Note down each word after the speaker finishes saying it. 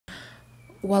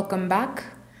Welcome back,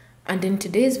 and in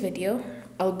today's video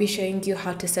I'll be showing you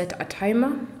how to set a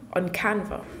timer on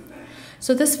Canva.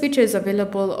 So this feature is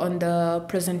available on the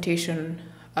presentation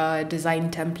design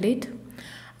template,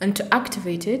 and to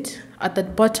activate it, at the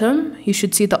bottom you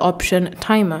should see the option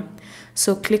timer.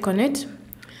 So click on it.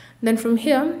 Then from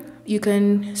here you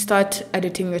can start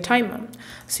editing your timer.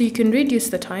 So you can reduce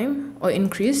the time or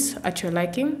increase at your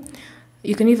liking.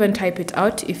 You can even type it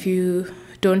out if you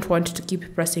don't want to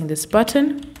keep pressing this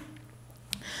button.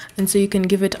 And so you can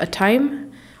give it a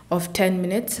time of 10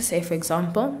 minutes, say for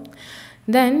example.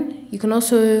 Then you can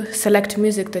also select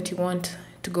music that you want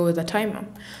to go with the timer.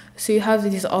 So you have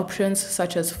these options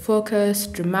such as focus,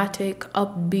 dramatic,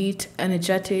 upbeat,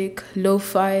 energetic,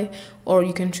 lo-fi, or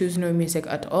you can choose no music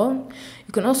at all.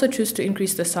 You can also choose to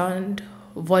increase the sound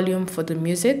volume for the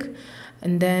music,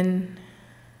 and then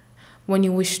when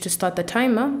you wish to start the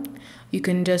timer, you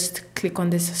can just click on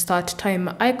this start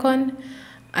timer icon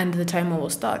and the timer will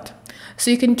start.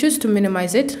 So you can choose to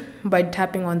minimize it by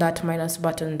tapping on that minus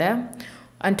button there,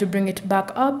 and to bring it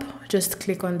back up, just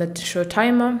click on the show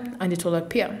timer and it will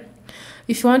appear.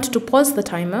 If you want to pause the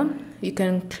timer, you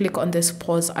can click on this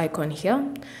pause icon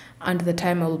here and the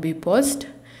timer will be paused.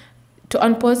 To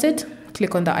unpause it,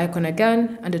 click on the icon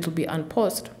again and it will be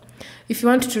unpaused. If you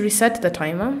want to reset the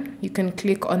timer, you can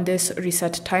click on this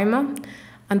reset timer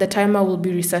and the timer will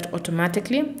be reset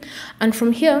automatically. And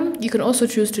from here, you can also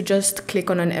choose to just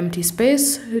click on an empty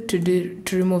space to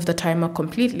remove the timer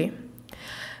completely.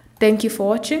 Thank you for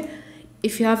watching.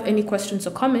 If you have any questions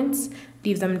or comments,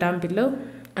 leave them down below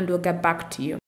and we'll get back to you.